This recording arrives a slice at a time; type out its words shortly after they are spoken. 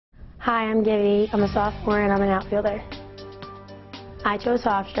Hi, I'm Gibby. I'm a sophomore and I'm an outfielder. I chose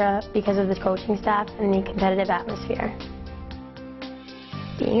Hofstra because of the coaching staff and the competitive atmosphere.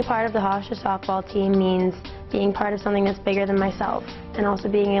 Being a part of the Hofstra softball team means being part of something that's bigger than myself, and also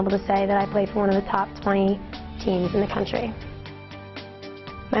being able to say that I play for one of the top 20 teams in the country.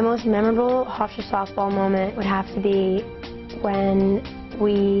 My most memorable Hofstra softball moment would have to be when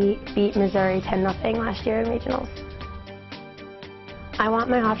we beat Missouri 10-0 last year in regionals. I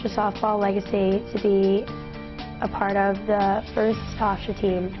want my Hofstra softball legacy to be a part of the first Hofstra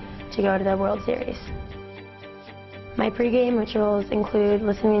team to go to the World Series. My pregame rituals include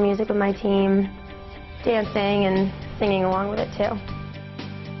listening to music with my team, dancing, and singing along with it too.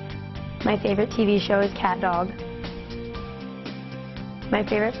 My favorite TV show is Cat Dog. My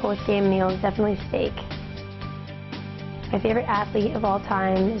favorite post-game meal is definitely steak. My favorite athlete of all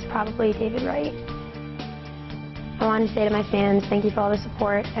time is probably David Wright. I want to say to my fans, thank you for all the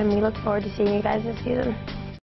support, and we look forward to seeing you guys this season.